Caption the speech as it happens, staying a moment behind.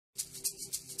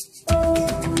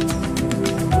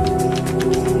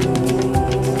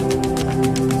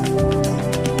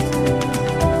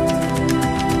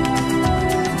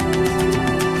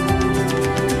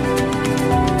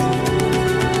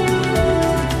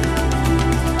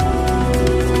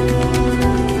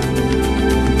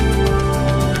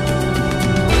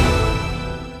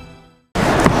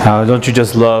Don't you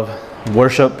just love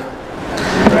worship?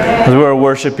 As we were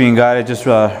worshiping God, it just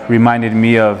reminded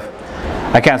me of,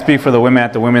 I can't speak for the women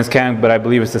at the women's camp, but I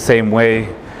believe it's the same way.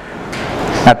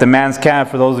 At the men's camp,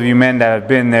 for those of you men that have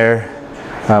been there,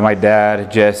 my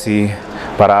dad, Jesse,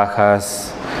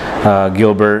 Barajas,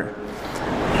 Gilbert,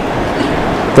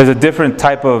 there's a different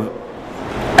type of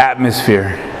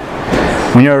atmosphere.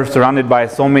 When you're surrounded by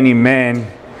so many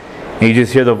men, and you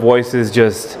just hear the voices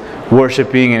just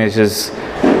worshiping, and it just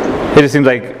seems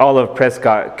like all of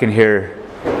Prescott can hear.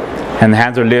 And the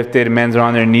hands are lifted, men are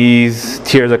on their knees,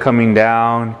 tears are coming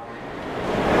down.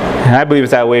 And I believe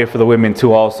it's that way for the women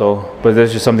too also. But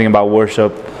there's just something about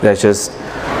worship that's just,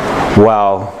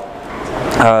 wow.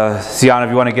 Sienna, if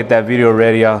you want to get that video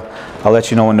ready, I'll let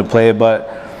you know when to play it. But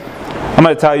I'm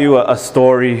going to tell you a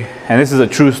story, and this is a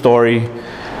true story.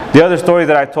 The other stories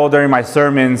that I told during my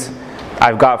sermons,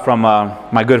 I've got from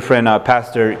my good friend,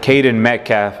 Pastor Caden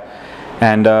Metcalf.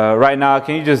 And right now,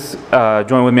 can you just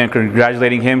join with me in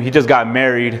congratulating him? He just got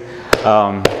married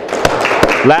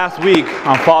last week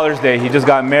on Father's Day. He just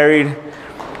got married.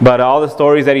 But all the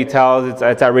stories that he tells,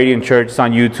 it's at Radiant Church. It's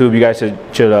on YouTube. You guys should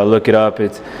look it up.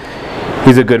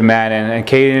 He's a good man. And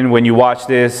Caden, when you watch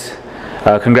this,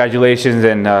 congratulations.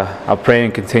 And I'll pray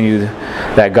and continue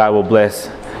that God will bless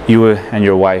you and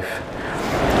your wife.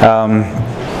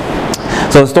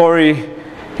 So the story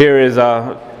here is...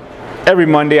 every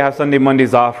Monday, I have Sunday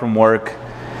Mondays off from work,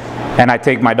 and I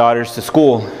take my daughters to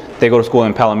school. They go to school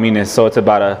in Palominas, so it's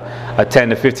about a 10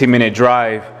 to 15 minute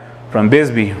drive from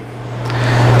Bisbee.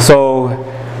 So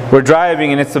we're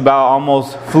driving, and it's about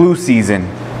almost flu season.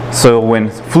 So when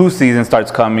flu season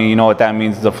starts coming, you know what that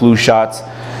means, the flu shots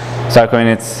start coming.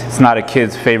 It's not a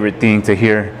kid's favorite thing to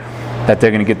hear that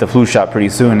they're going to get the flu shot pretty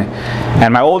soon.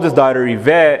 And my oldest daughter,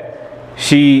 Yvette,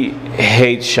 she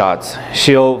hates shots.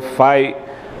 She'll fight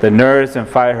the nurse and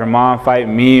fight her mom, fight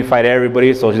me, fight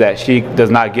everybody, so that she does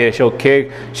not get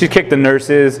it. She's kicked the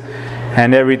nurses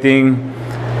and everything.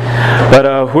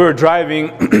 But we were driving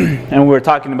and we were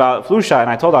talking about flu shot, and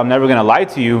I told her, I'm never gonna lie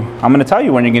to you. I'm gonna tell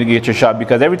you when you're gonna get your shot,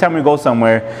 because every time we go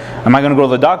somewhere, am I gonna go to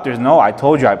the doctors? No, I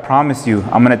told you, I promised you.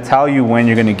 I'm gonna tell you when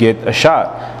you're gonna get a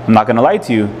shot. I'm not gonna lie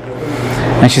to you.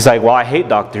 And she's like, well, I hate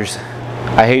doctors.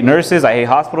 I hate nurses, I hate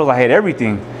hospitals, I hate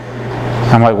everything.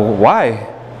 I'm like, well, why?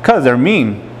 Because they're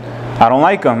mean. I don't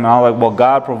like them. And I'm like, well,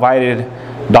 God provided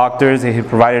doctors, He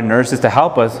provided nurses to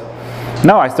help us.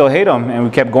 No, I still hate them. And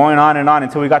we kept going on and on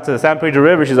until we got to the San Pedro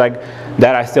River. She's like,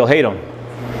 Dad, I still hate them.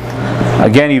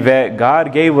 Again, Yvette,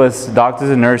 God gave us doctors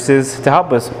and nurses to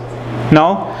help us.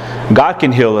 No, God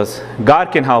can heal us.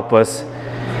 God can help us.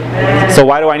 So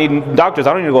why do I need doctors?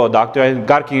 I don't need to go to a doctor.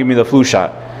 God can give me the flu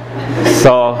shot.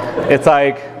 So it's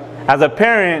like, as a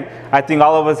parent, I think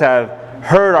all of us have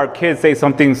heard our kids say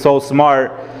something so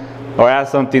smart, or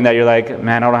ask something that you're like,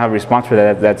 man, I don't have a response for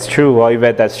that. That's true. Well,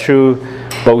 Yvette, that's true,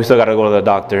 but we still got to go to the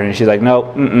doctor. And she's like,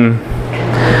 no,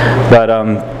 But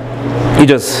you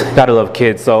just got to love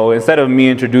kids. So instead of me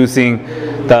introducing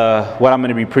what I'm going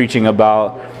to be preaching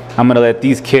about, I'm going to let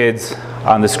these kids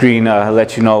on the screen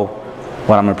let you know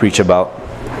what I'm going to preach about.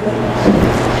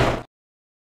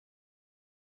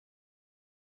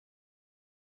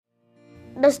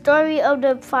 The story of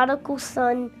the prodigal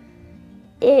son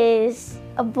is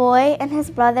a boy and his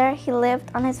brother. He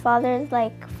lived on his father's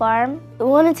farm. He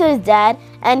wanted to his dad,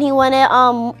 and he wanted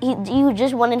he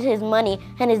just wanted his money,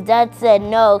 and his dad said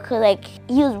no, cause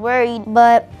he was worried.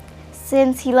 But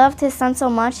since he loved his son so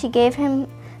much, he gave him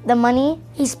the money.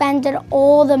 He spent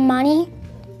all the money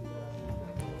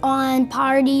on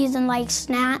parties and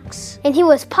snacks, and he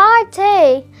was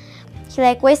party. He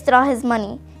wasted all his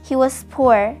money. He was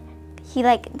poor. He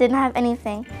didn't have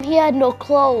anything. He had no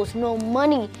clothes, no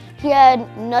money. He had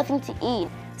nothing to eat.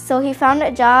 So he found a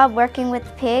job working with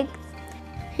pigs.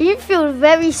 He feels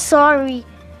very sorry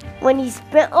when he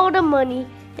spent all the money,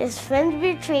 his friends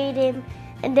betrayed him,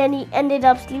 and then he ended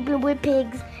up sleeping with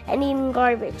pigs and eating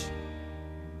garbage.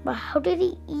 But how did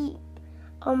he eat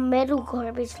metal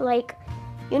garbage,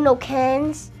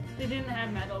 cans? They didn't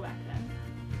have metal back then.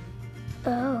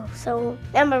 Oh, so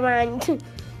never mind.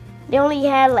 They only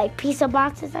had pizza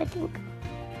boxes, I think,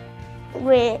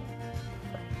 with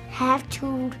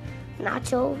half-chewed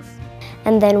nachos.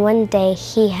 And then one day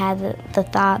he had the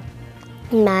thought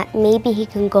that maybe he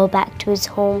can go back to his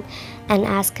home and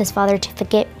ask his father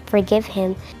to forgive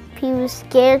him. He was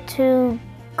scared to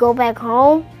go back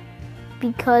home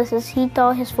because he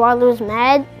thought his father was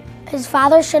mad. His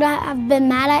father should have been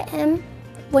mad at him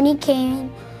when he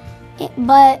came,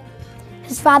 but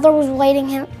his father was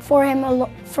waiting for him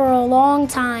for a long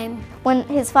time. When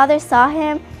his father saw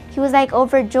him, he was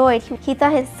overjoyed. He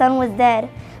thought his son was dead,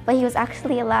 but he was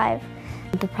actually alive.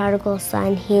 the prodigal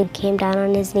son, he came down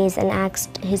on his knees and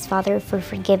asked his father for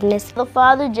forgiveness. The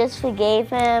father just forgave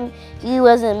him. He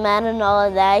wasn't mad and all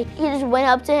of that. He just went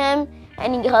up to him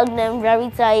and he hugged him very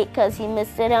tight because he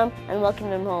missed him and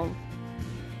welcomed him home.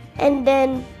 And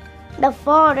then the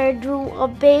father threw a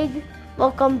big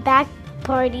welcome back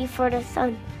party for the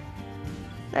son.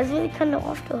 That's really kind of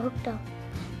off the hook though.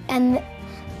 And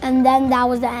then that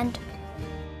was the end.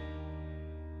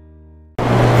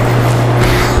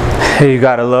 Hey, you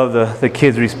gotta love the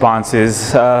kids'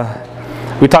 responses.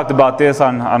 We talked about this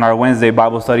on our Wednesday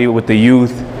Bible study with the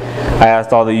youth. I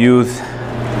asked all the youth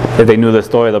if they knew the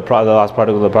story of the lost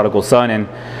prodigal, the prodigal son, and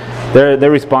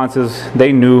their responses,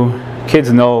 they knew.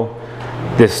 Kids know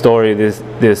this story, this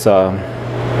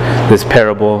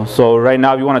parable. So right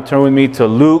now, if you want to turn with me to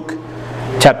Luke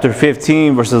chapter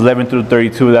 15, verses 11 through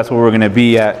 32, that's where we're going to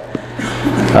be at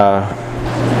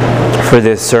for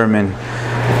this sermon.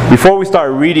 Before we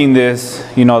start reading this,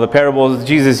 you know, the parables,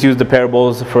 Jesus used the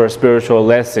parables for a spiritual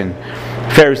lesson.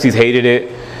 Pharisees hated it,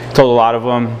 told a lot of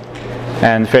them,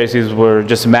 and the Pharisees were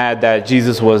just mad that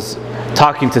Jesus was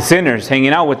talking to sinners,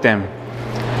 hanging out with them,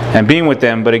 and being with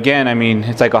them. But again, I mean,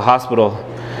 it's like a hospital.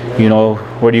 You know,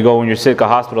 where do you go when you're sick? A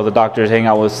hospital. The doctors hang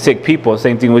out with sick people.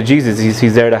 Same thing with Jesus.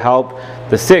 He's there to help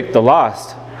the sick, the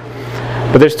lost.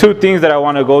 But there's two things that I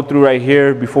want to go through right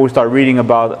here before we start reading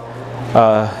about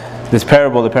this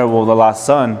parable, the parable of the lost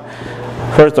son.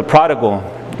 First, the prodigal.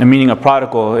 The meaning of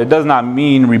prodigal, it does not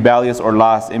mean rebellious or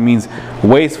lost. It means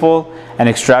wasteful and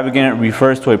extravagant. It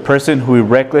refers to a person who is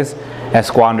reckless and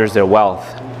squanders their wealth.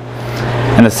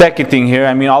 And the second thing here,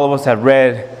 I mean, all of us have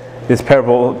read this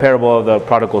parable of the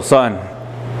prodigal son.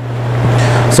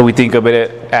 So we think of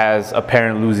it as a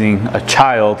parent losing a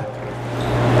child.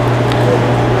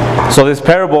 So this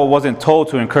parable wasn't told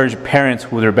to encourage parents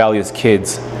with rebellious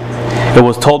kids. It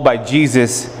was told by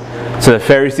Jesus to the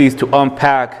Pharisees to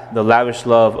unpack the lavish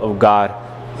love of God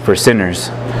for sinners.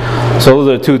 So those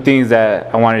are the two things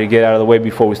that I wanted to get out of the way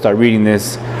before we start reading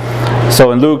this.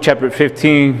 So in Luke chapter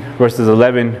 15, verses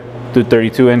 11 through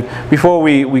 32. And before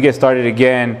we get started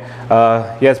again,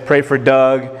 yes, pray for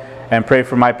Doug and pray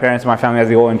for my parents and my family as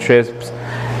they go on trips.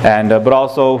 And but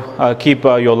also keep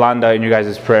Yolanda in your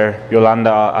guys' prayer. Yolanda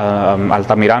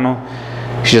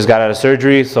Altamirano. She just got out of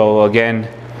surgery, so again,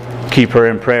 keep her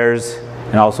in prayers,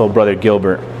 and also Brother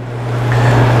Gilbert.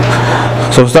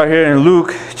 So we'll start here in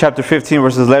Luke chapter 15,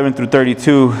 verses 11 through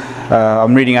 32.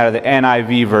 I'm reading out of the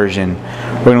NIV version.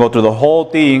 We're going to go through the whole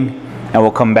thing, and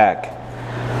we'll come back.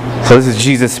 So this is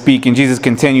Jesus speaking. Jesus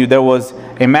continued, "There was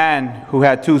a man who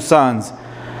had 2 sons.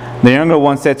 The younger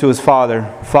one said to his father,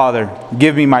 'Father,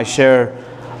 give me my share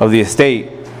of the estate.'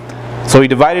 So he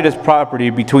divided his property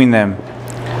between them.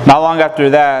 Not long after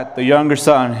that, the younger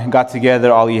son got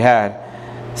together all he had,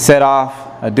 set off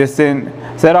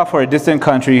for a distant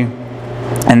country,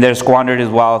 and there squandered his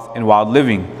wealth in wild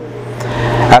living.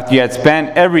 After he had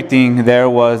spent everything, there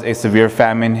was a severe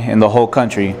famine in the whole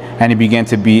country, and he began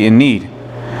to be in need.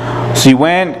 So he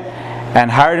went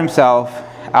and hired himself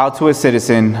out to a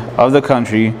citizen of the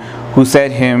country, who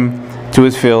sent him to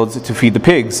his fields to feed the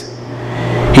pigs.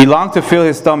 He longed to fill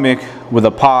his stomach with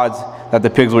the pods that the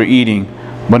pigs were eating,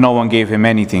 but no one gave him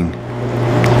anything.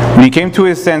 When he came to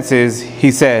his senses,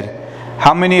 he said,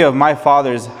 'How many of my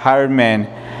father's hired men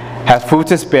have food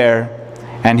to spare,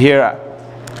 and here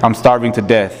I'm starving to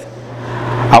death?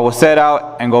 I will set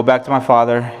out and go back to my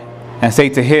father and say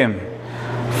to him,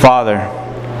 Father,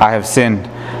 I have sinned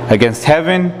against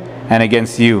heaven and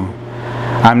against you.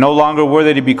 I am no longer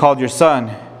worthy to be called your son.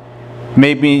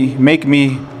 Make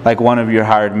me like one of your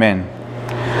hired men.'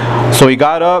 So he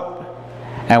got up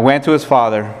and went to his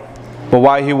father. But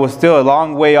while he was still a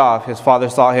long way off, his father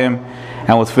saw him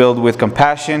and was filled with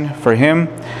compassion for him,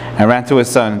 and ran to his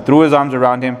son, threw his arms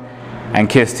around him, and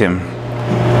kissed him.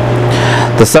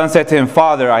 The son said to him,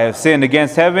 'Father, I have sinned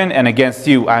against heaven and against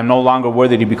you. I am no longer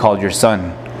worthy to be called your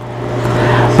son.'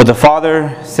 But the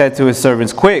father said to his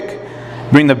servants, 'Quick,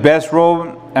 bring the best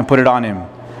robe and put it on him.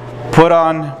 Put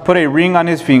a ring on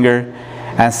his finger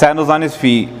and sandals on his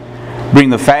feet.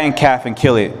 Bring the fattened calf and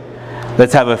kill it.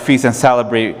 Let's have a feast and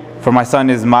celebrate, for my son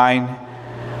is mine.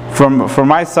 For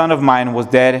my son of mine was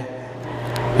dead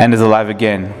and is alive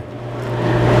again.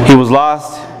 He was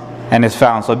lost and is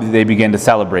found.' So they began to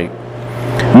celebrate.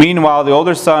 Meanwhile, the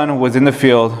older son was in the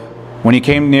field. When he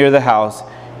came near the house,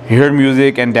 he heard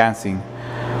music and dancing.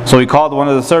 So he called one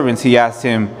of the servants. He asked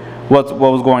him, what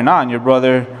was going on? 'Your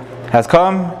brother has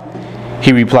come,'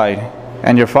 he replied,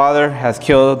 'and your father has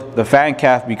killed the fattened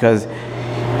calf because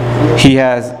he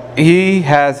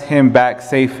has him back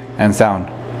safe and sound.'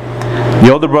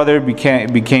 The older brother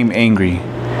became angry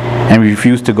and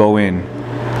refused to go in.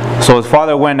 So his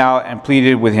father went out and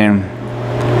pleaded with him.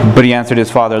 But he answered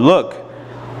his father, "Look,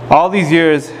 all these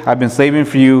years I've been slaving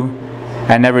for you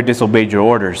and never disobeyed your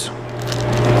orders.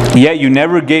 Yet you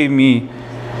never gave me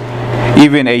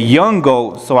even a young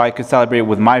goat so I could celebrate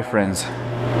with my friends.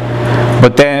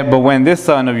 But when this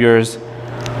son of yours,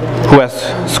 who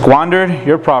has squandered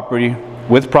your property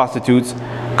with prostitutes,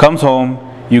 comes home,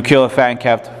 you kill a fattened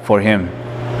calf for him."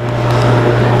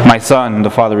 "My son,"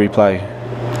 the father replied,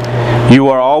 "you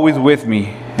are always with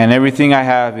me, and everything I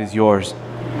have is yours.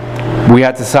 We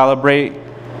had to celebrate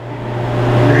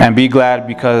and be glad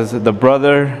because the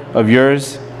brother of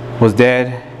yours was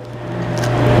dead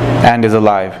and is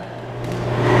alive.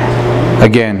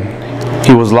 Again,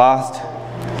 he was lost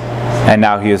and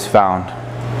now he is found."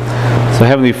 So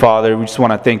Heavenly Father, we just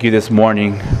want to thank you this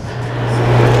morning,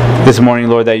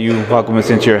 Lord, that you welcome us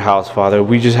into your house, Father.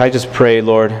 I just pray,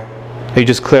 Lord, that you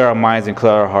just clear our minds and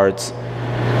clear our hearts.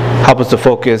 Help us to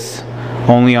focus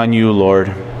only on you,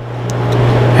 Lord,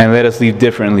 and let us leave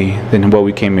differently than what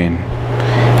we came in.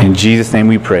 In Jesus' name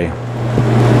we pray.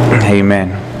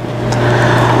 Amen.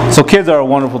 So kids are a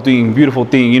wonderful thing, beautiful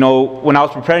thing. You know, when I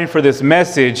was preparing for this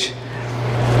message,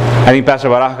 I think Pastor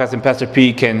Barajas and Pastor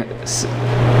P can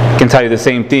tell you the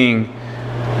same thing.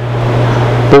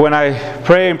 But when I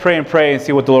pray and pray and pray and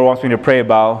see what the Lord wants me to pray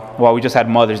about, well, we just had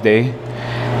Mother's Day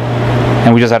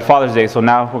and we just had Father's Day, so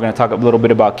now we're going to talk a little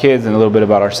bit about kids and a little bit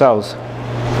about ourselves.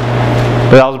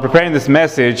 But I was preparing this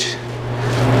message,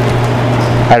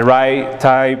 I'd write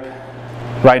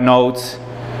notes.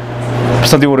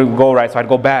 Something wouldn't go right, so I'd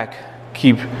go back,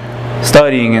 keep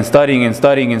studying and studying and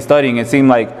studying and studying. It seemed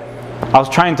like I was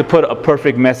trying to put a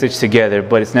perfect message together,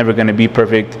 but it's never going to be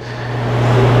perfect.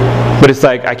 But it's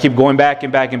like I keep going back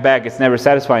and back and back. It's never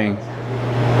satisfying.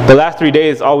 The last 3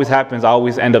 days always happens. I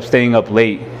always end up staying up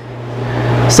late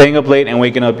and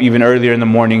waking up even earlier in the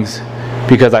mornings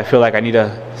because I feel like I need to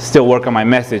still work on my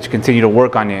message, continue to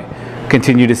work on it,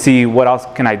 continue to see what else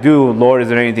can I do. Lord, is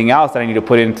there anything else that I need to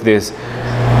put into this?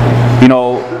 You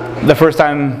know, the first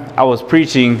time I was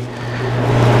preaching,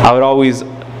 I would always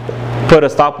put a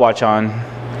stopwatch on,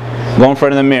 go in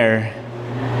front of the mirror,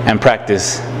 and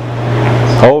practice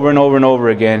over and over and over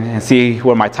again and see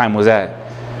where my time was at.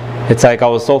 It's like I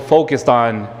was so focused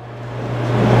on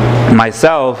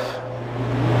myself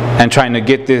and trying to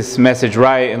get this message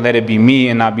right and let it be me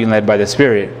and not being led by the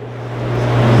Spirit.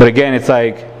 But again, it's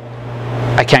like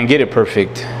I can't get it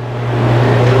perfect.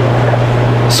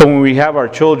 So when we have our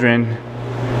children,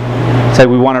 it's like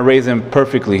we want to raise them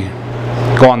perfectly,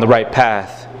 go on the right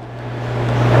path.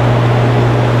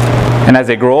 And as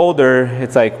they grow older,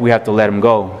 it's like we have to let them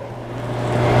go.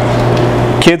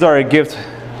 Kids are a gift.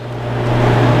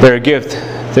 They're a gift.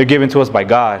 They're given to us by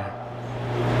God.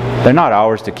 They're not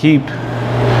ours to keep.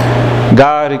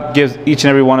 God gives each and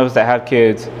every one of us that have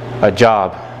kids a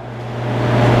job.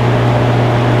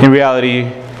 In reality,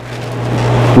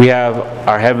 we have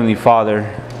our Heavenly Father,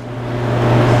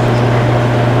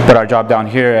 but our job down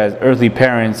here as earthly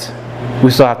parents,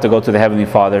 we still have to go to the Heavenly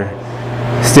Father,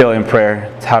 still in prayer,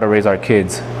 to how to raise our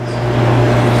kids.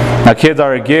 Now, kids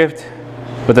are a gift,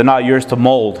 but they're not yours to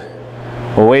mold.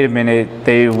 Well, wait a minute,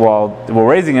 we're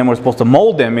raising them, we're supposed to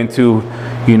mold them into,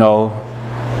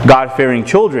 God-fearing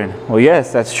children. Well,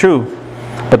 yes, that's true.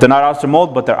 But they're not ours to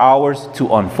mold, but they're ours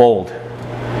to unfold.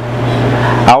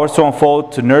 Ours to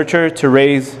unfold, to nurture, to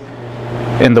raise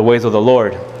in the ways of the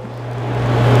Lord.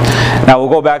 Now we'll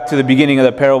go back to the beginning of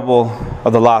the parable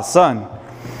of the lost son.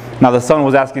 Now the son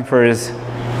was asking for his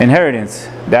inheritance.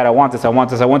 Dad, I want this, I want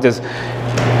this, I want this.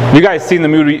 You guys seen the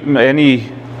movie,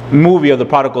 any movie of the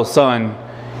prodigal son,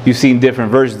 you've seen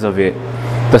different versions of it.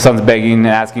 The son's begging and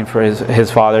asking for his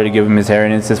father to give him his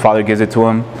inheritance. His father gives it to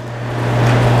him.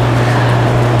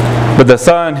 But the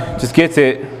son just gets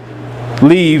it,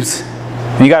 leaves.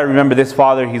 And you got to remember, this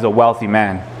father, he's a wealthy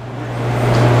man.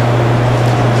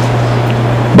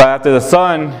 But after the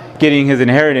son getting his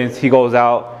inheritance, he goes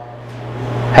out,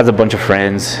 has a bunch of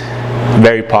friends,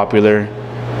 very popular.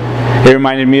 It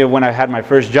reminded me of when I had my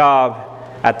first job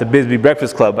at the Bisbee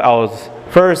Breakfast Club. I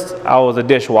was a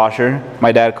dishwasher.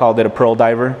 My dad called it a pearl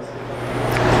diver.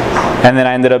 And then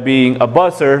I ended up being a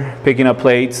busser, picking up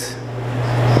plates.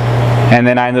 And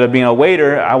then I ended up being a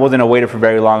waiter. I wasn't a waiter for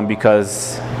very long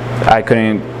because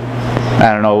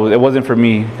it wasn't for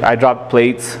me. I dropped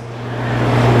plates.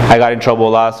 I got in trouble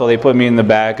a lot, so they put me in the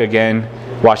back again,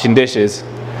 washing dishes.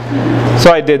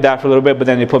 So I did that for a little bit, but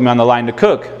then they put me on the line to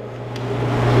cook.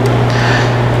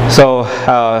 So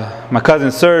my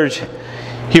cousin Serge,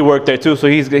 he worked there too, so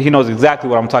he knows exactly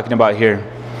what I'm talking about here.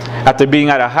 After being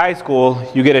out of high school,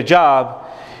 you get a job,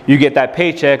 you get that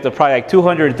paycheck of probably like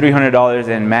 $200, $300,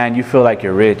 and man, you feel like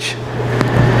you're rich.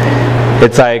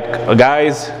 It's like,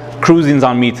 guys, cruising's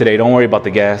on me today. Don't worry about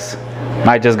the gas.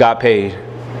 I just got paid.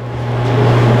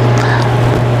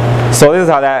 So this is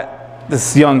how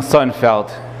this young son felt.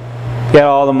 He had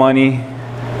all the money,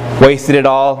 wasted it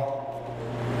all.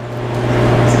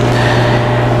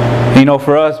 You know,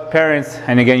 for us parents,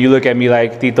 and again, you look at me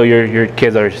like, Tito, your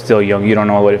kids are still young. You don't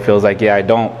know what it feels like. Yeah, I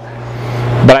don't.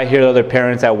 But I hear other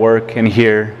parents at work and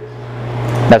here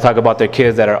that talk about their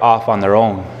kids that are off on their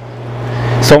own.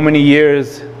 So many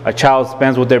years a child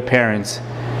spends with their parents,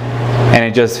 and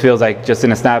it just feels like just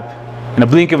in a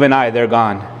blink of an eye, they're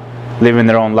gone, living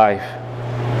their own life.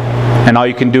 And all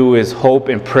you can do is hope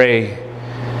and pray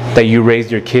that you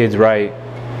raise your kids right,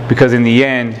 because in the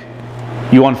end,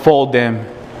 you unfold them,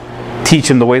 teach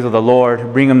them the ways of the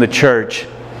Lord, bring them to church,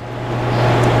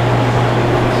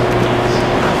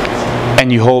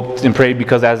 and you hope and pray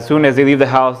because as soon as they leave the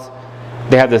house,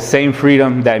 they have the same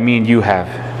freedom that me and you have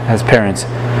as parents.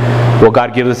 What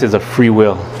God gives us is a free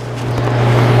will.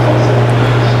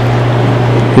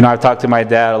 You know, I've talked to my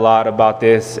dad a lot about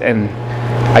this, and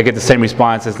I get the same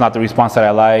response. It's not the response that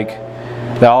I like.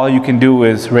 That all you can do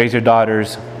is raise your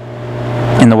daughters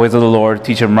in the ways of the Lord,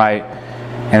 teach them right,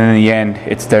 and in the end,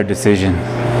 it's their decision.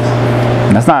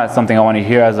 And that's not something I want to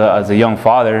hear as a young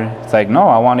father. It's like, no,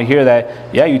 I want to hear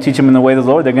that, yeah, you teach them in the ways of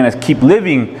the Lord, they're going to keep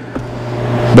living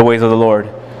the ways of the Lord.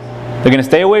 They're going to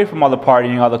stay away from all the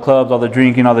partying, all the clubs, all the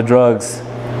drinking, all the drugs,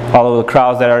 all of the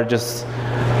crowds that are just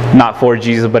not for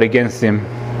Jesus but against Him.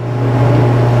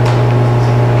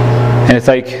 And it's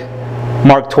like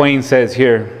Mark Twain says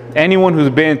here, anyone who's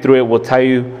been through it will tell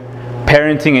you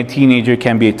parenting a teenager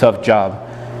can be a tough job.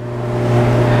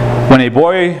 When a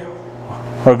boy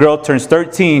or girl turns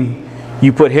 13,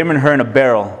 you put him and her in a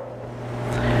barrel.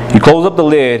 You close up the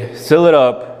lid, seal it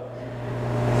up,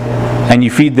 and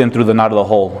you feed them through the knot of the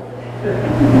hole.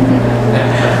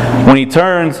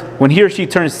 When he or she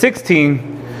turns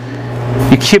 16,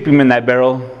 you keep him in that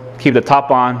barrel, keep the top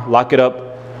on, lock it up,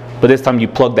 but this time you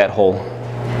plug that hole.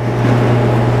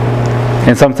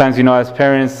 And sometimes, you know, as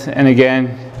parents, and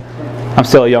again, I'm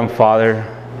still a young father,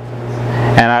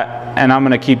 and I'm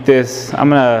going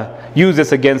to use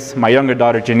this against my younger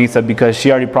daughter, Janisa, because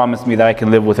she already promised me that I can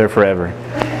live with her forever.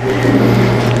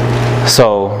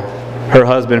 So her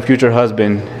husband, future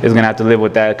husband, is going to have to live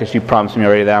with that because she promised me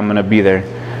already that I'm going to be there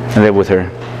and live with her.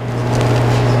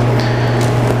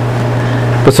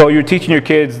 But so you're teaching your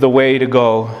kids the way to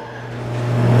go.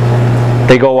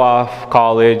 They go off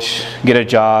college, get a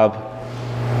job,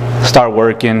 start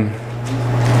working.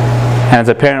 And as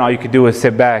a parent, all you can do is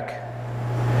sit back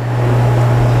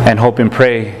and hope and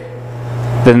pray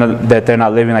that they're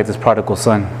not living like this prodigal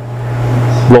son,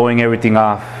 blowing everything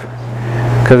off.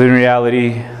 Because in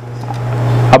reality,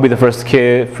 I'll be the first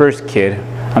kid.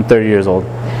 I'm 30 years old.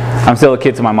 I'm still a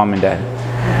kid to my mom and dad.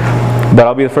 But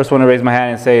I'll be the first one to raise my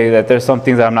hand and say that there's some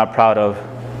things that I'm not proud of.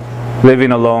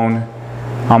 Living alone,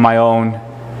 on my own,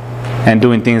 and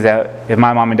doing things that if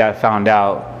my mom and dad found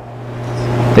out,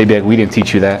 they'd be like, we didn't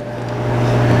teach you that.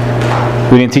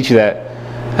 We didn't teach you that.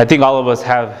 I think all of us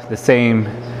have the same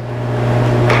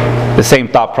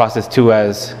thought process too,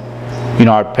 as you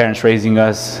know, our parents raising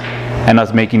us and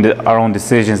us making our own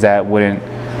decisions that wouldn't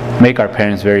make our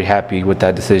parents very happy with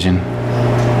that decision.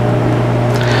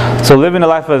 So living a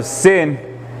life of sin,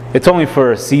 it's only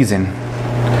for a season.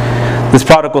 This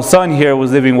prodigal son here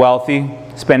was living wealthy,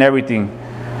 spent everything.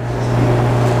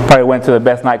 Probably went to the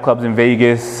best nightclubs in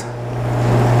Vegas.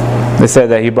 They said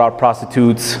that he brought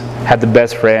prostitutes, had the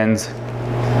best friends.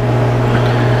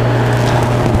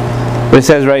 But it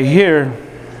says right here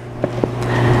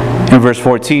in verse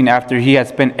 14, after he had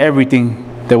spent everything,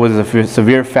 there was a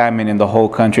severe famine in the whole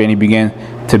country and he began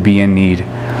to be in need.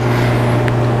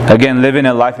 Again, living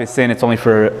a life of sin, it's only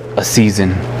for a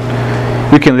season.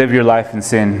 You can live your life in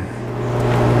sin.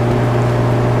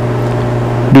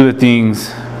 Do the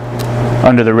things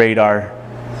under the radar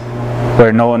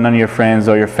where none of your friends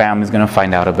or your family is going to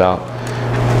find out about.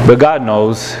 But God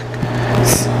knows.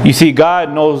 You see,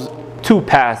 God knows two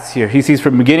paths here. He sees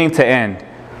from beginning to end.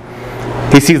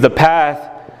 He sees the path,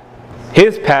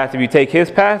 his path. If you take his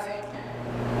path,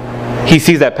 he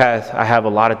sees that path. I have a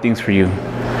lot of things for you.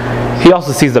 He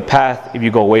also sees the path if you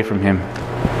go away from him.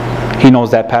 He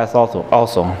knows that path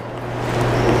also.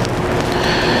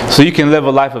 So you can live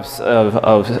a life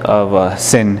of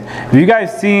sin. Have you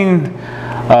guys seen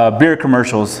beer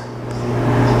commercials?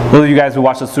 Those of you guys who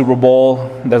watch the Super Bowl,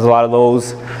 there's a lot of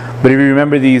those. But if you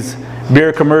remember these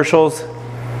beer commercials,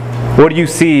 what do you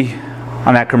see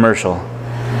on that commercial?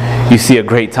 You see a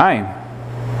great time.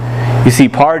 You see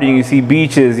partying, you see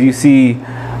beaches, you see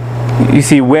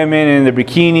women in their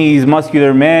bikinis,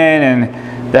 muscular men,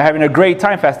 and they're having a great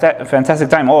time, fantastic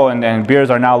time. Oh, and beers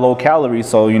are now low calorie,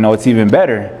 so you know it's even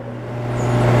better.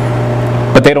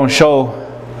 But they don't show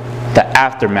the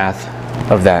aftermath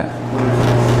of that.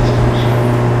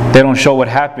 They don't show what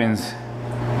happens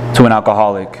to an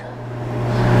alcoholic.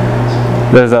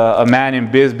 There's a man in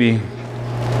Bisbee,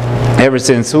 ever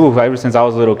since I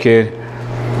was a little kid,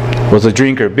 was a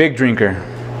drinker, big drinker.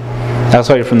 That's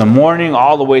why from the morning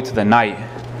all the way to the night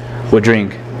would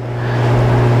drink.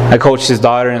 I coached his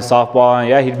daughter in softball, and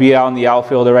yeah, he'd be out in the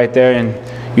outfield right there, and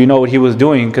you know what he was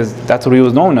doing, because that's what he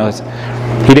was known as.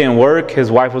 He didn't work.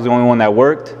 His wife was the only one that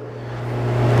worked.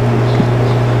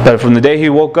 But from the day he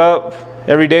woke up,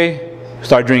 every day,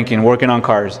 start drinking, working on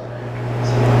cars,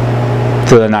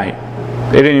 to the night.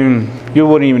 You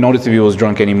wouldn't even notice if he was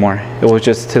drunk anymore. It was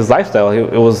just his lifestyle.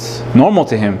 It was normal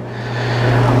to him.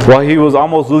 Well, he was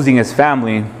almost losing his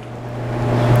family,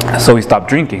 so he stopped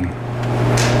drinking.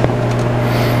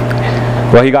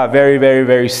 Well, he got very, very,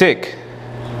 very sick.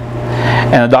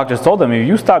 And the doctors told him, if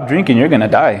you stop drinking, you're going to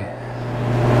die.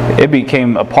 It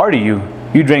became a part of you.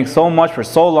 You drank so much for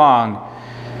so long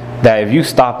that if you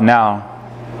stop now,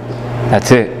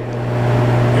 that's it.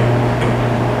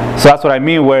 So that's what I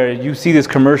mean, where you see these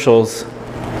commercials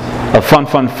of fun,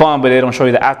 but they don't show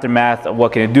you the aftermath of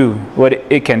what can it do, what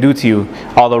it can do to you.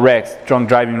 All the wrecks, drunk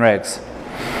driving wrecks.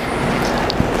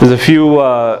 There's a few,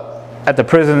 at the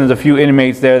prison, there's a few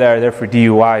inmates there that are there for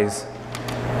DUIs.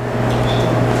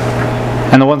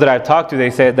 And the ones that I've talked to, they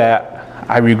said that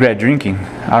I regret drinking.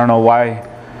 I don't know why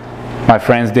my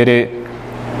friends did it.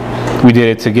 We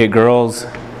did it to get girls,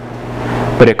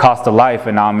 but it cost a life,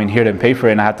 and now I'm in here to pay for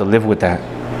it, and I have to live with that.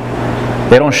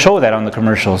 They don't show that on the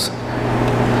commercials.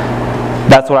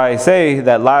 That's why I say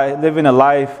that living a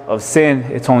life of sin,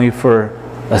 it's only for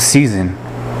a season.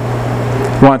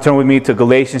 You want to turn with me to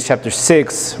Galatians chapter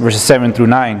 6, verses 7 through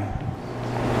 9.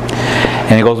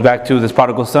 And it goes back to this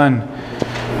prodigal son.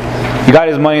 He got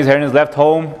his money, his inheritance, left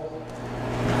home.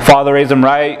 Father raised him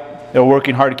right. They were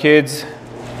working hard kids.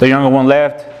 The younger one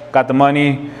left, got the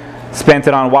money, spent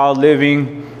it on wild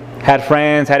living, had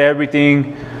friends, had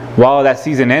everything. Well, that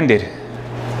season ended.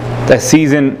 That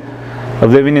season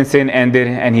of living in sin ended,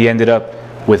 and he ended up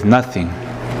with nothing.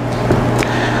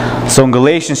 So in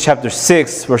Galatians chapter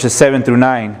 6, verses 7 through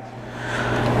 9,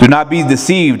 do not be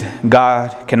deceived.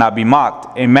 God cannot be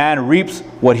mocked. A man reaps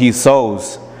what he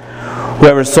sows.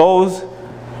 Whoever sows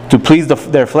to please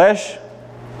their flesh,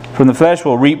 from the flesh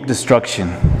will reap destruction.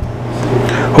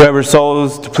 Whoever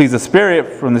sows to please the Spirit,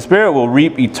 from the Spirit will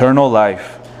reap eternal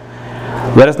life.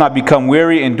 Let us not become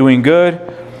weary in doing good,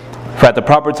 for at the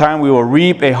proper time we will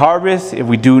reap a harvest if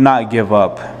we do not give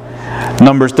up.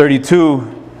 Numbers 32,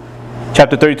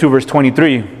 chapter 32, verse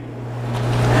 23. And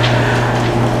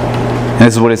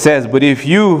this is what it says. But if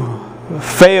you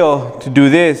fail to do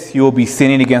this, you will be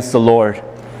sinning against the Lord,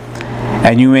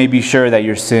 and you may be sure that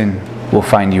your sin will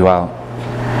find you out.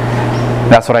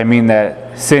 That's what I mean,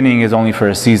 that sinning is only for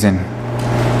a season.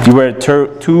 You read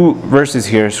two verses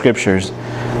here, scriptures,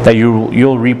 that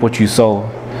you'll reap what you sow.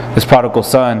 This prodigal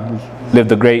son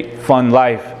lived a great, fun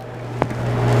life,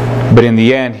 but in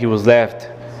the end, he was left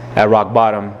at rock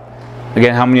bottom.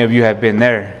 Again, how many of you have been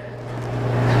there?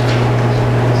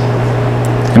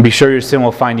 And be sure your sin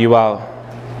will find you out.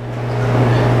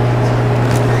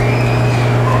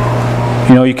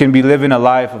 You know, you can be living a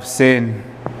life of sin,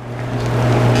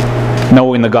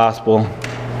 knowing the gospel,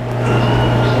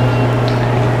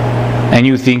 and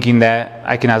you thinking that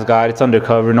I can ask God, it's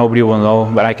undercover, nobody will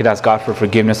know, but I could ask God for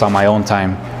forgiveness on my own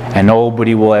time, and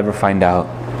nobody will ever find out.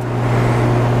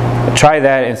 Try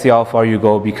that and see how far you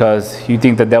go, because you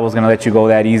think the devil's going to let you go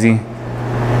that easy.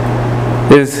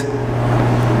 This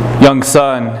young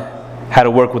son had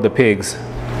to work with the pigs.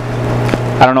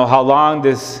 I don't know how long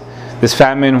this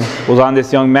famine was on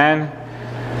this young man,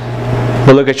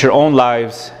 but look at your own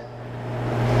lives,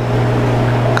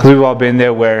 because we've all been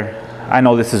there where I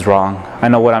know this is wrong. I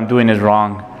know what I'm doing is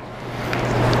wrong.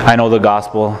 I know the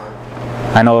gospel.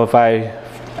 I know if I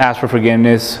ask for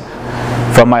forgiveness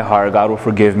from my heart, God will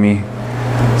forgive me.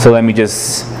 So let me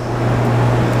just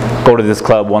go to this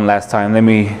club one last time. Let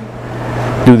me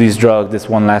do these drugs this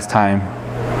one last time.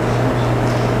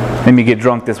 Let me get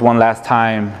drunk this one last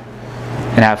time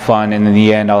and have fun, and in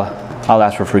the end I'll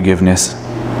ask for forgiveness.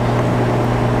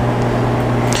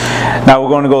 Now we're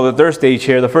going to go to the third stage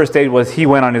here. The first stage was he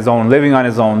went on his own, living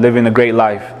a great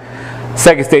life.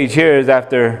 Second stage here is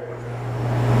after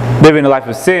living a life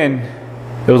of sin,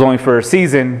 it was only for a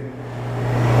season,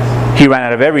 he ran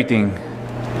out of everything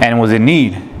and was in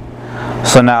need.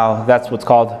 So now that's what's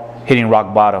called hitting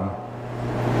rock bottom.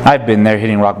 I've been there,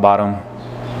 hitting rock bottom.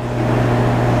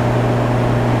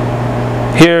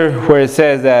 Here where it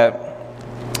says that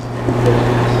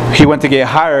he went to get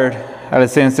hired at a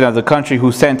citizen of the country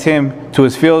who sent him to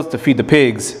his fields to feed the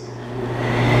pigs.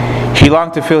 He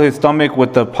longed to fill his stomach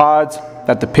with the pods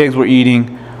that the pigs were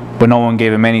eating, but no one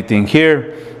gave him anything.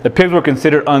 Here, the pigs were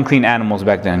considered unclean animals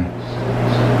back then.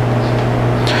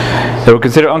 They were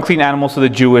considered unclean animals to the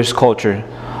Jewish culture.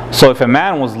 So if a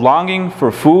man was longing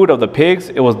for food of the pigs,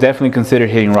 it was definitely considered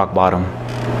hitting rock bottom.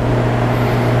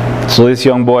 So this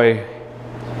young boy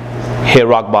hit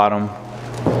rock bottom,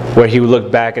 where he would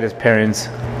look back at his parents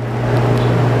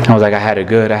and was like, I had it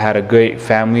good. I had a great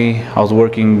family. I was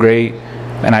working great,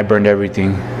 and I burned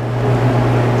everything.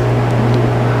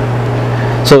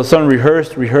 So the son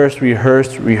rehearsed, and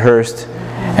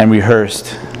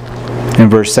rehearsed in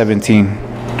verse 17.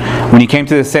 When he came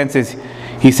to the senses,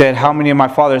 he said, how many of my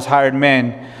father's hired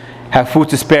men have food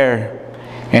to spare?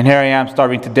 And here I am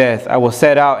starving to death. I will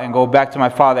set out and go back to my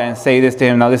father and say this to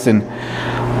him. Now listen,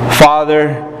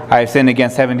 Father, I have sinned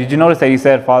against heaven. Did you notice that he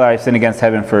said, Father, I have sinned against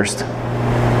heaven first,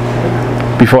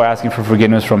 before asking for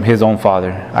forgiveness from his own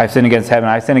father? I have sinned against heaven.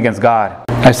 I have sinned against God.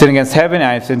 I have sinned against heaven, and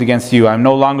I have sinned against you. I am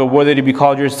no longer worthy to be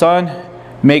called your son.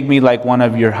 Make me like one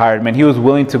of your hired men. He was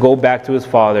willing to go back to his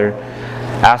father,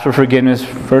 ask for forgiveness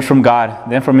first from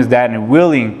God, then from his dad, and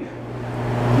willing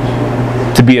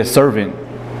to be a servant,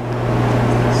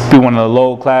 be one of the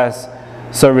low-class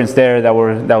servants there that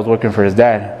was working for his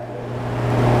dad.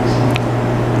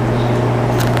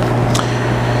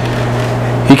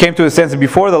 He came to his senses.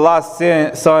 Before the lost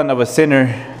son of a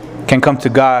sinner can come to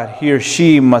God, he or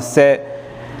she must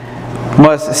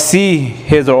see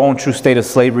his or own true state of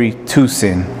slavery to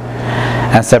sin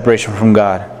and separation from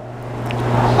God.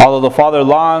 Although the father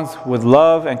longs with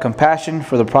love and compassion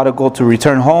for the prodigal to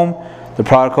return home, the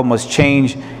prodigal must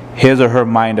change his or her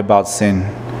mind about sin.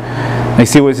 You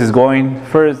see where this is going?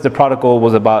 First, the prodigal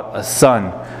was about a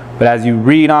son. But as you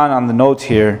read on the notes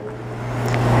here,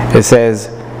 it says,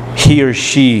 he or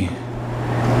she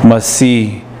must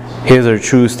see his or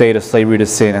true state of slavery to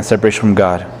sin and separation from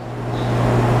God.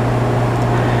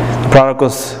 The prodigal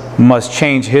must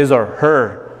change his or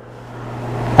her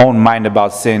own mind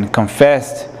about sin,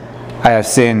 confess, I have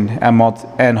sinned,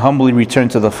 and humbly return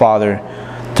to the Father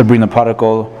to bring the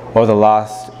prodigal or the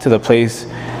lost to the place.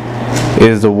 It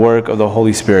is the work of the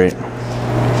Holy Spirit.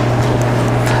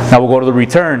 Now we'll go to the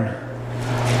return.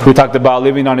 We talked about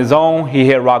living on his own. He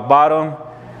hit rock bottom.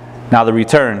 Now the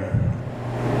return.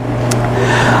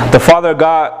 The father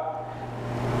got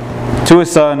to his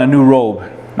son a new robe.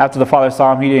 After the father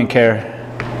saw him, he didn't care.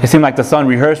 It seemed like the son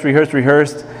rehearsed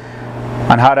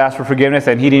on how to ask for forgiveness,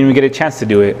 and he didn't even get a chance to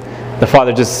do it. The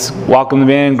father just welcomed him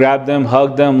in, grabbed them,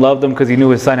 hugged them, loved them, because he knew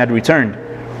his son had returned.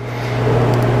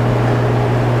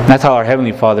 That's how our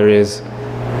Heavenly Father is.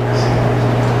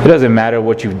 It doesn't matter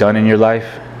what you've done in your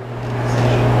life.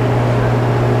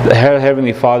 The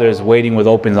Heavenly Father is waiting with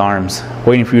open arms,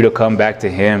 waiting for you to come back to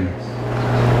Him.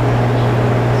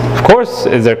 Of course,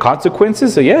 is there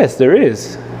consequences? Yes, there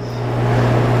is.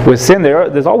 With sin,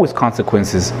 there's always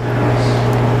consequences.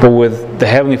 But with the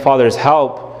Heavenly Father's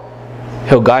help,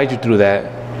 He'll guide you through that.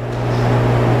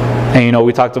 And you know,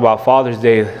 we talked about Father's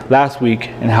Day last week,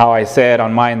 and how I said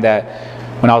on mine that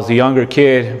when I was a younger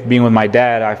kid, being with my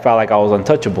dad, I felt like I was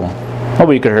untouchable.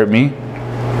 Nobody could hurt me.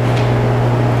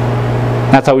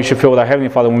 That's how we should feel with our Heavenly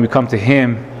Father when we come to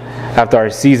Him after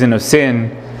our season of sin,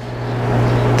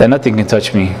 that nothing can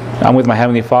touch me. I'm with my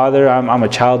Heavenly Father. I'm a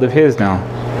child of His now.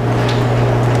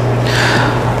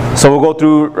 So we'll go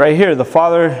through right here. The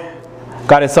father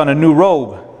got his son a new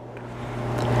robe.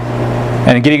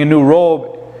 And getting a new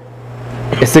robe,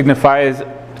 it signifies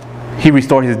he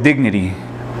restored his dignity.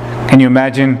 Can you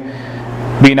imagine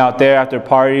being out there after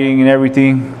partying and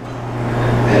everything,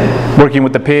 working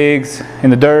with the pigs in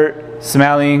the dirt,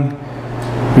 smelling?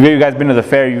 If you guys been to the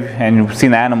fair and you've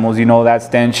seen the animals, you know that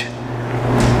stench.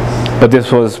 But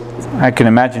this was, I can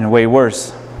imagine, way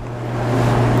worse.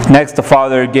 Next, the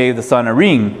father gave the son a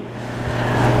ring.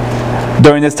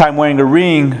 During this time, wearing a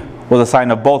ring was a sign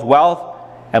of both wealth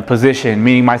and position,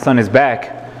 meaning my son is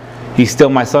back. He's still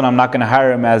my son. I'm not going to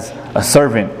hire him as a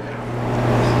servant.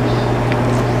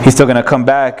 He's still going to come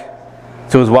back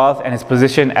to his wealth and his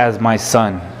position as my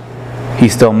son.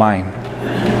 He's still mine.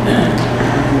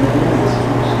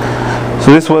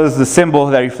 So this was the symbol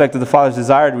that reflected the father's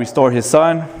desire to restore his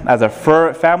son as a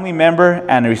family member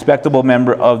and a respectable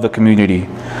member of the community.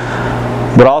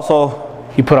 But also,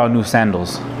 he put on new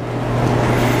sandals.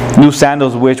 New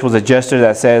sandals, which was a gesture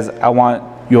that says, I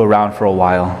want you around for a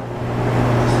while.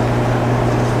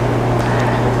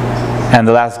 And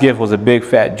the last gift was a big,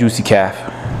 fat, juicy calf.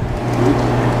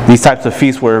 These types of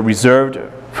feasts were reserved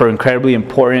for incredibly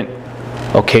important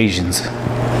occasions.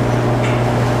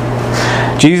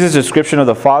 Jesus' description of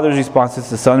the Father's responses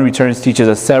to the Son's returns teaches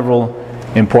us several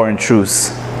important truths.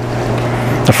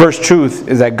 The first truth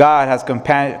is that God has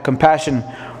compassion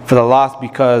for the lost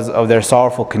because of their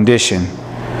sorrowful condition.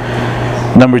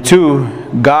 Number two,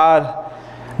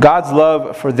 God's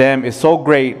love for them is so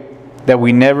great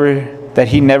that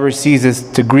He never ceases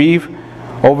to grieve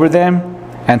over them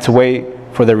and to wait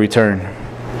for their return.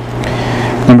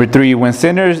 Number three, when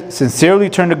sinners sincerely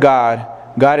turn to God,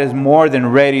 God is more than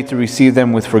ready to receive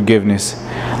them with forgiveness,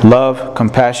 love,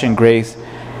 compassion, grace,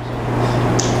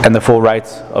 and the full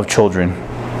rights of children.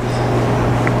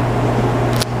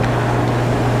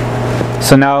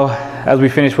 So now, as we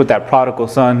finish with that prodigal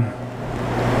son,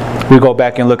 we go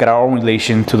back and look at our own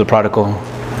relation to the prodigal.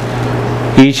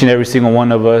 Each and every single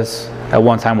one of us at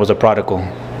one time was a prodigal.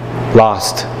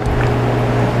 Lost,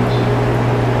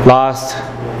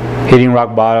 hitting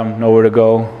rock bottom, nowhere to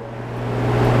go.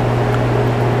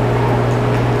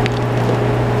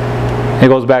 It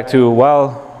goes back to,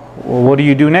 well, what do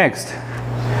you do next?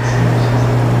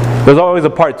 There's always a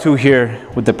part two here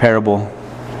with the parable.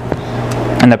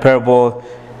 And the parable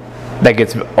that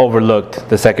gets overlooked,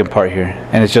 the second part here.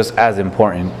 And it's just as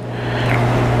important.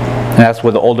 And that's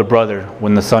with the older brother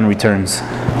when the son returns.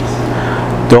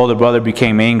 The older brother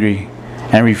became angry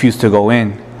and refused to go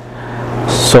in.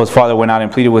 So his father went out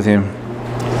and pleaded with him.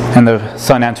 And the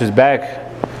son answers back,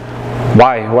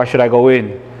 why? Why should I go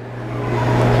in?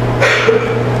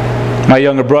 My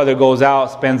younger brother goes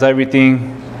out, spends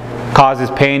everything,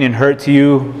 causes pain and hurt to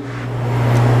you,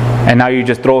 and now you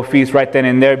just throw a feast right then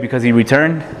and there because he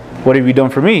returned? What have you done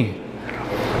for me?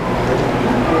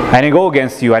 I didn't go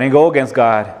against you. I didn't go against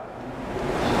God.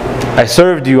 I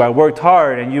served you. I worked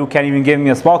hard, and you can't even give me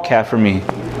a small calf for me.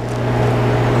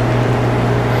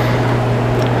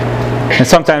 And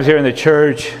sometimes here in the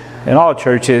church, in all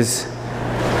churches,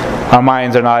 our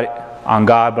minds are not on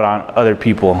God but on other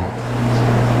people.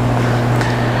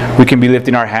 We can be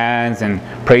lifting our hands and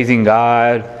praising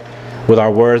God with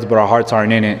our words, but our hearts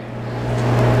aren't in it.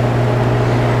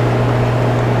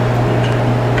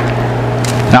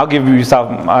 And I'll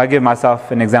give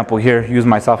myself an example here, use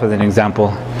myself as an example.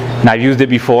 And I've used it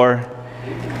before,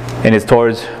 and it's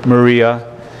towards Maria,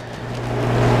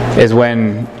 is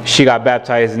when she got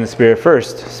baptized in the Spirit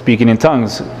first, speaking in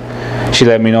tongues. She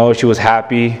let me know she was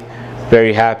happy,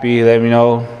 very happy. Let me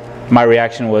know my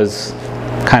reaction was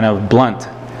kind of blunt.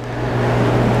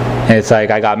 And it's like,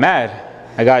 I got mad.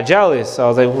 I got jealous. I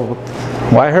was like, well,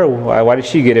 why her? Why did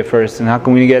she get it first? And how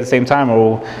can we get it at the same time?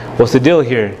 Or what's the deal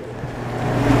here?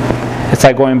 It's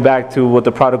like going back to with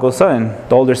the prodigal son,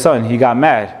 the older son. He got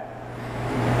mad.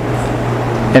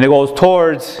 And it goes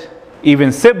towards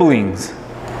even siblings.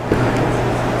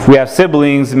 We have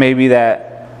siblings maybe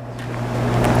that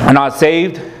are not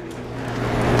saved,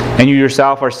 and you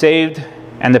yourself are saved,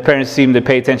 and the parents seem to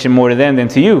pay attention more to them than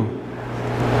to you.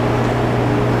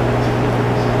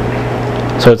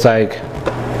 So it's like,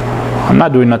 I'm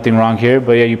not doing nothing wrong here,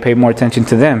 but yeah, you pay more attention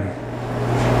to them.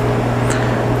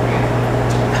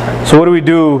 So what do we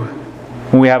do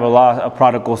when we have a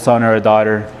prodigal son or a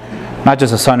daughter? Not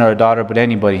just a son or a daughter, but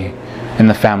anybody in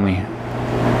the family.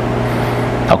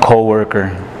 A co-worker,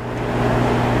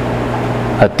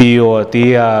 a tío, a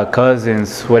tía,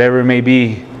 cousins, whatever it may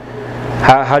be.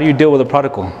 How do you deal with a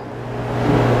prodigal?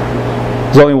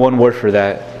 There's only one word for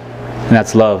that, and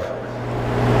that's love.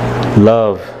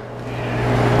 Love.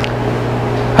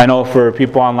 I know for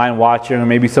people online watching, or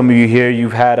maybe some of you here,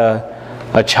 you've had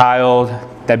a child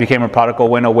that became a prodigal,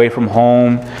 went away from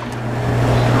home.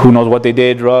 Who knows what they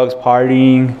did? Drugs,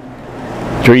 partying,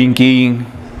 drinking.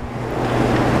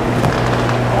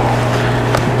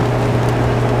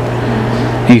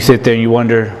 You sit there and you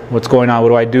wonder, what's going on? What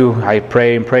do I do? I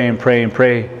pray and pray and pray and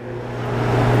pray.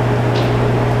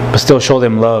 But still show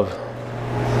them love.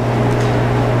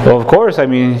 Well, of course, I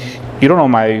mean, you don't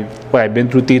know what I've been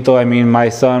through, Tito. I mean, my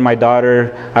son, my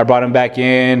daughter, I brought them back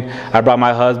in. I brought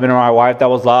my husband or my wife that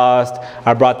was lost.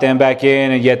 I brought them back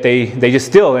in, and yet they just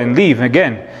steal and leave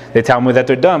again. They tell me that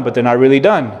they're done, but they're not really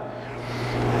done.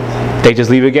 They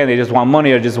just leave again. They just want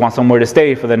money or just want somewhere to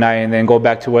stay for the night and then go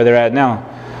back to where they're at now.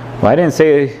 Well, I didn't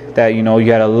say that, you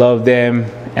gotta love them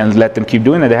and let them keep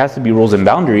doing that. There has to be rules and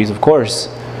boundaries, of course.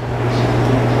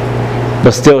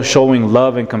 But still showing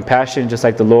love and compassion just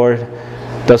like the Lord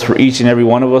does for each and every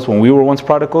one of us when we were once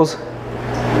prodigals.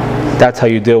 That's how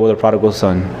you deal with a prodigal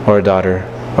son or a daughter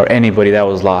or anybody that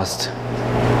was lost.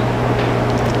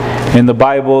 In the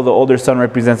Bible, the older son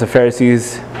represents the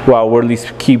Pharisees who outwardly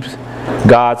keep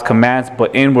God's commands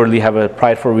but inwardly have a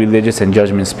prideful, religious, and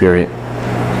judgment spirit.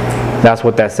 That's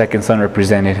what that second son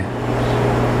represented.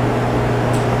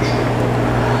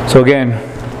 So again,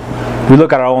 we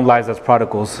look at our own lives as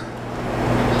prodigals.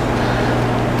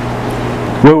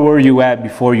 Where were you at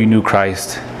before you knew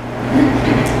Christ?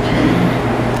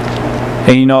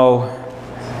 And you know,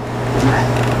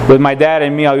 with my dad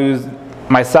and me, I'll use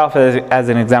myself as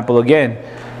an example again.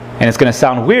 And it's going to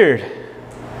sound weird,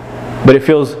 but it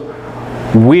feels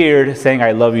weird saying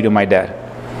I love you to my dad.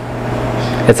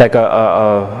 It's like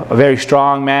a very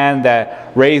strong man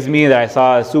that raised me, that I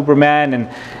saw as Superman and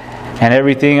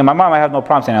everything. And my mom, I have no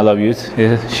problem saying I love you.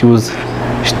 She was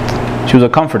a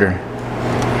comforter.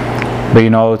 But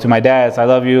you know, to my dad, it's I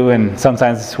love you. And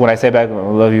sometimes when I say back, I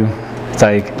love you, it's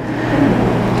like.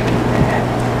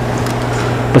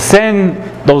 But send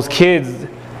those kids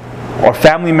or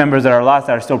family members that are lost,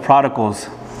 that are still prodigals.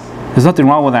 There's nothing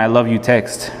wrong with an I love you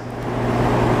text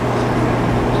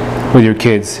with your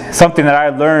kids. Something that I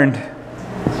learned,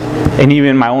 and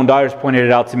even my own daughters pointed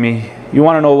it out to me. You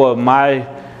want to know what my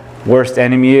worst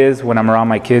enemy is when I'm around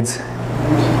my kids?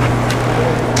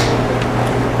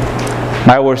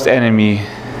 My worst enemy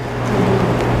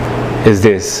is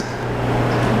this: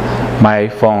 my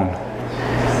phone.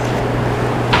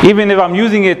 Even if I'm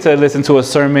using it to listen to a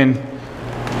sermon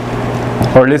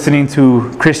or listening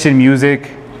to Christian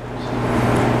music,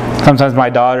 sometimes my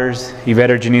daughters,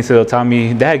 Yvette or Janice, they'll tell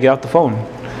me, Dad, get off the phone.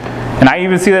 And I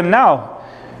even see them now.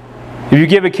 If you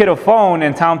give a kid a phone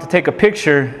and tell him to take a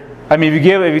picture, if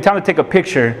you tell him to take a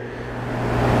picture,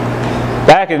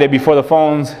 back in the day before the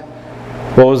phones,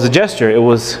 what was the gesture? It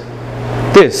was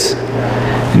this.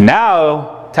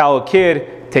 Now, tell a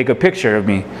kid, take a picture of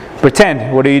me.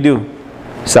 Pretend, what do?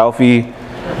 Selfie,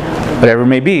 whatever it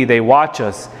may be. They watch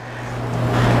us.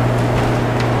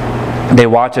 They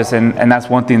watch us, and that's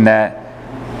one thing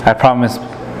that I promised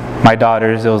my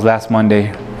daughters. It was last Monday.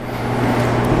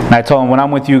 And I told them, when I'm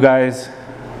with you guys,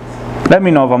 let me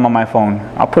know if I'm on my phone.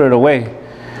 I'll put it away.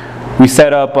 We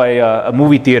set up a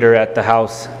movie theater at the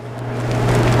house,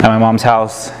 at my mom's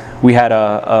house. We had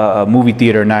a movie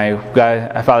theater night.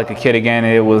 I felt like a kid again.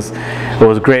 It was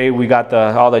great. We got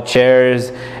all the chairs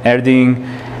and everything,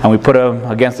 and we put them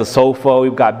against the sofa.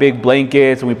 We've got big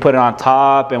blankets, and we put it on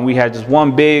top, and we had just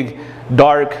one big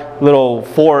dark little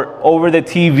fort over the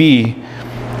TV,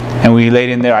 and we laid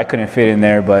in there. I couldn't fit in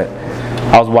there, but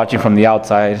I was watching from the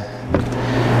outside.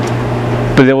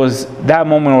 But there was that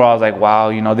moment where I was like, wow,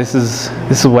 you know, this is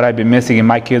what I've been missing, and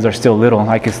my kids are still little.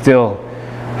 I still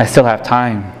have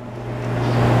time.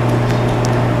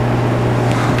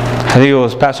 I think it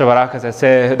was Pastor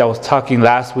Barajas that was talking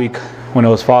last week when it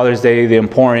was Father's Day, the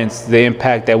importance, the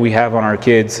impact that we have on our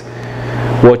kids.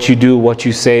 What you do, what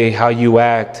you say, how you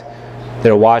act,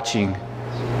 they're watching.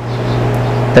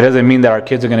 That doesn't mean that our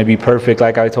kids are going to be perfect.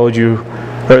 Like I told you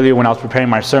earlier when I was preparing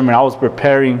my sermon, I was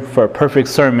preparing for a perfect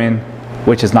sermon,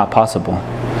 which is not possible.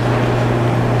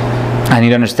 I need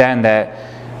to understand that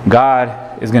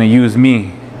God is going to use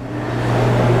me.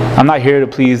 I'm not here to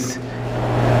please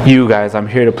you guys. I'm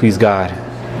here to please God.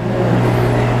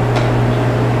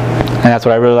 And that's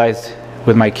what I realized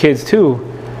with my kids too,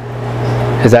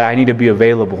 is that I need to be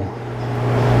available.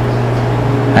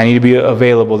 I need to be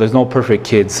available. There's no perfect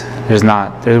kids. There's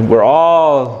not. We're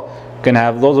all going to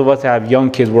have, those of us that have young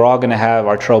kids, we're all going to have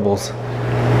our troubles.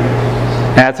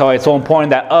 And that's why it's so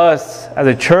important that us as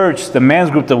a church, the men's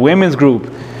group, the women's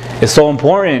group, is so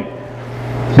important,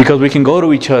 because we can go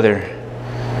to each other.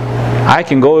 I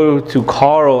can go to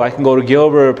Carl, I can go to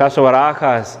Gilbert, Pastor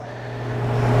Barajas.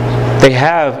 They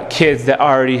have kids that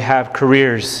already have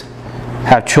careers,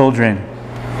 have children.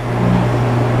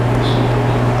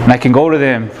 And I can go to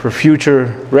them for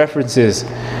future references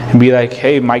and be like,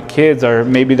 hey, my kids are,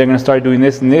 maybe they're going to start doing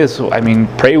this and this. So,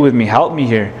 pray with me, help me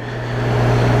here.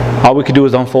 All we can do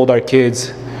is unfold our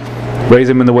kids, raise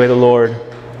them in the way of the Lord.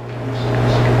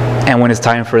 And when it's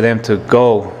time for them to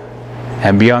go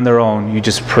and be on their own, you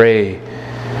just pray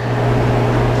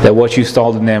that what you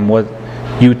installed in them, what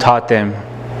you taught them,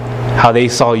 how they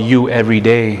saw you every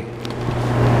day,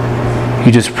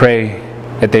 you just pray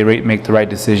that they make the right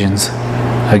decisions.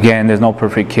 Again, there's no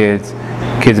perfect kids.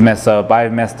 Kids mess up.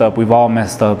 I've messed up. We've all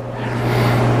messed up.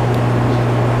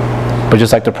 But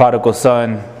just like the prodigal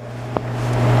son,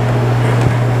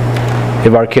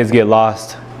 if our kids get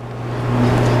lost,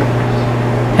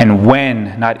 and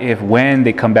when, not if, when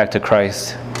they come back to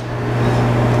Christ,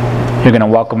 you're going to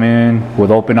welcome them in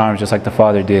with open arms just like the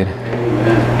Father did.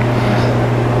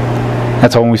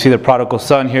 That's why when we see the prodigal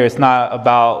son here, it's not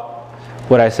about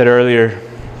what I said earlier,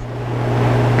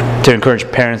 to encourage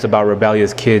parents about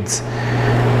rebellious kids.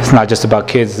 It's not just about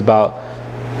kids, it's about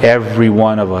every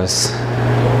one of us.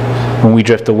 When we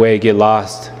drift away, get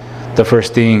lost, the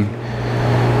first thing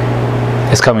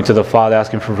is coming to the Father,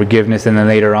 asking for forgiveness, and then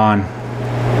later on,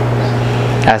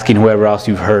 asking whoever else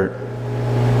you've hurt.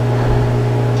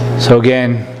 So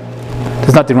again,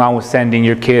 there's nothing wrong with sending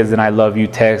your kids an I love you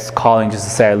text, calling just to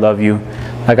say I love you.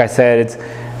 Like I said,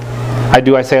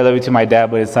 I say I love you to my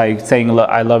dad, but it's like saying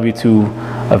I love you to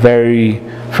a very,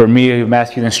 for me,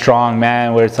 masculine, strong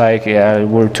man, where it's like, yeah,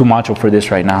 we're too macho for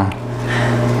this right now.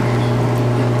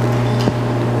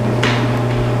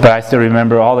 But I still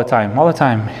remember all the time,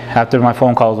 after my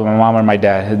phone calls with my mom or my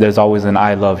dad, there's always an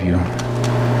I love you.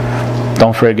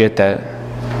 Don't forget that.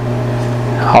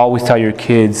 Always tell your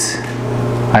kids,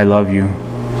 I love you.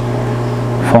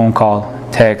 Phone call,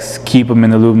 text, keep them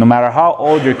in the loop. No matter how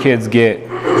old your kids get,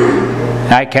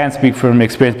 I can't speak from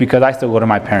experience because I still go to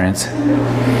my parents.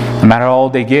 No matter how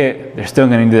old they get, they're still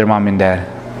going to need their mom and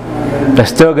dad. They're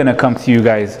still going to come to you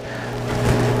guys.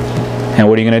 And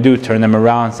what are you going to do? Turn them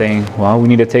around saying, well, we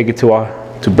need to take it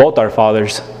to both our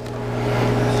fathers.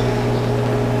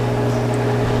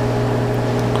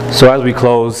 So as we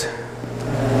close,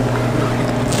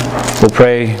 we'll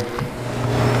pray.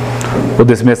 We'll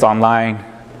dismiss online.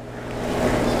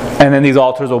 And then these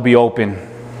altars will be open.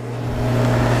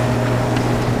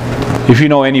 If you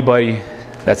know anybody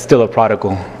that's still a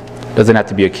prodigal, doesn't have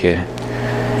to be a kid.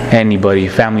 Anybody,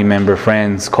 family member,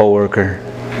 friends, co-worker.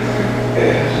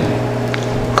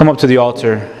 Come up to the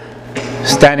altar.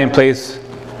 Stand in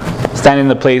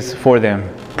the place for them.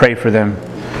 Pray for them.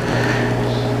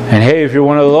 And hey, if you're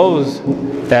one of those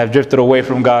that have drifted away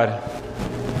from God,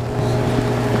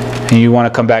 and you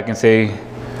want to come back and say,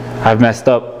 I've messed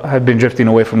up, I've been drifting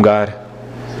away from God,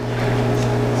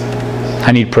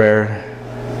 I need prayer.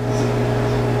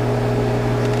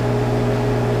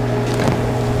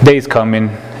 Day's coming,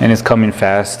 and it's coming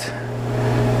fast.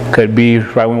 Could be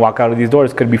right when we walk out of these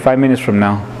doors, could be 5 minutes from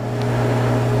now,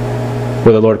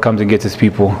 where the Lord comes and gets His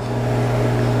people.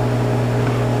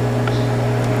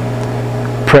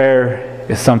 Prayer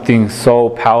is something so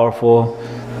powerful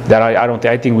that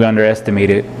I think we underestimate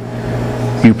it.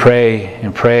 You pray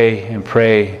and pray and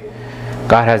pray.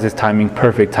 God has His timing,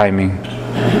 perfect timing.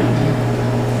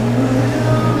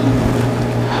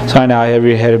 So now,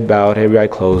 every head bowed, every eye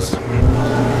closed.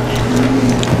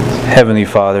 Heavenly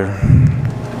Father,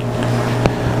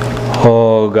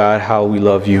 oh God, how we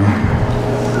love you.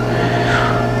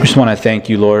 We just want to thank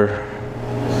you, Lord,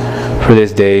 for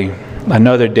this day.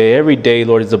 Another day. Every day,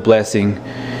 Lord, is a blessing.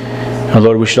 And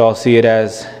Lord, we should all see it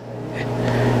as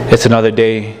it's another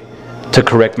day to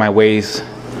correct my ways,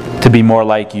 to be more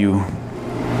like you.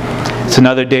 It's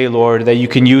another day, Lord, that you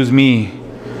can use me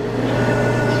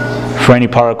for any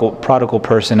prodigal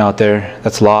person out there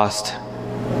that's lost,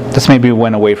 that's maybe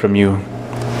went away from you.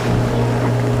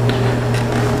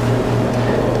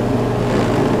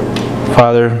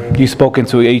 Father, you've spoken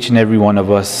to each and every one of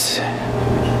us.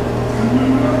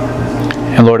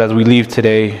 And Lord, as we leave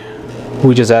today,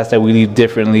 we just ask that we leave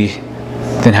differently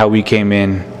than how we came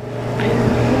in.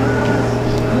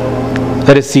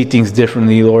 Let us see things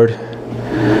differently, Lord.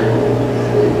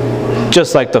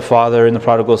 Just like the father and the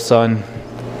prodigal son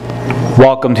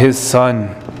welcomed his son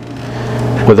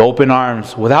with open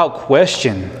arms, without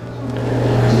question,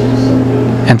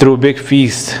 and through a big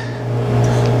feast.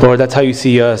 Lord, that's how you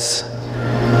see us.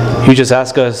 You just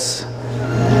ask us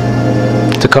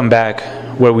to come back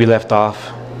where we left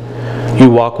off.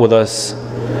 You walk with us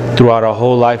throughout our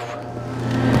whole life.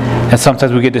 And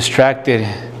sometimes we get distracted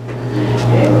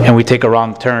and we take a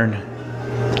wrong turn.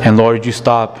 And Lord, you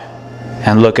stop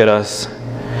and look at us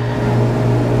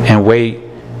and wait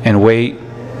and wait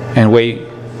and wait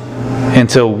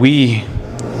until we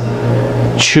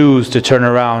choose to turn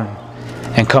around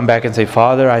and come back and say,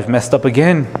 Father, I've messed up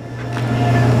again.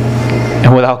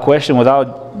 And without question,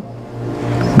 without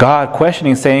God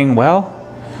questioning, saying, well,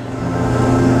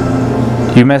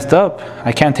 you messed up.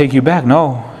 I can't take you back.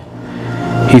 No.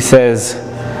 He says,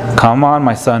 come on,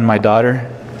 my son, my daughter.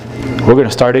 We're going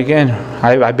to start again.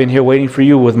 I've been here waiting for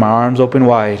you with my arms open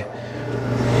wide.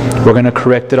 We're going to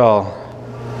correct it all.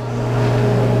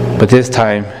 But this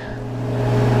time,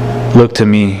 look to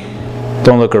me.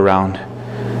 Don't look around.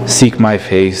 Seek my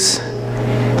face.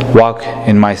 Walk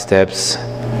in my steps.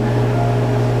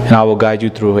 And I will guide you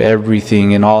through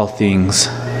everything and all things.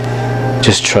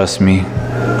 Just trust me.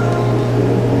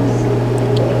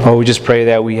 Oh, we just pray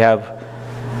that we have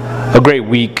a great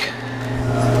week.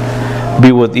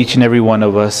 Be with each and every one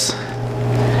of us.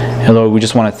 And Lord, we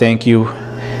just want to thank you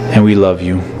and we love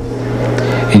you.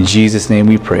 In Jesus' name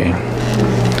we pray.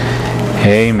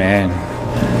 Amen.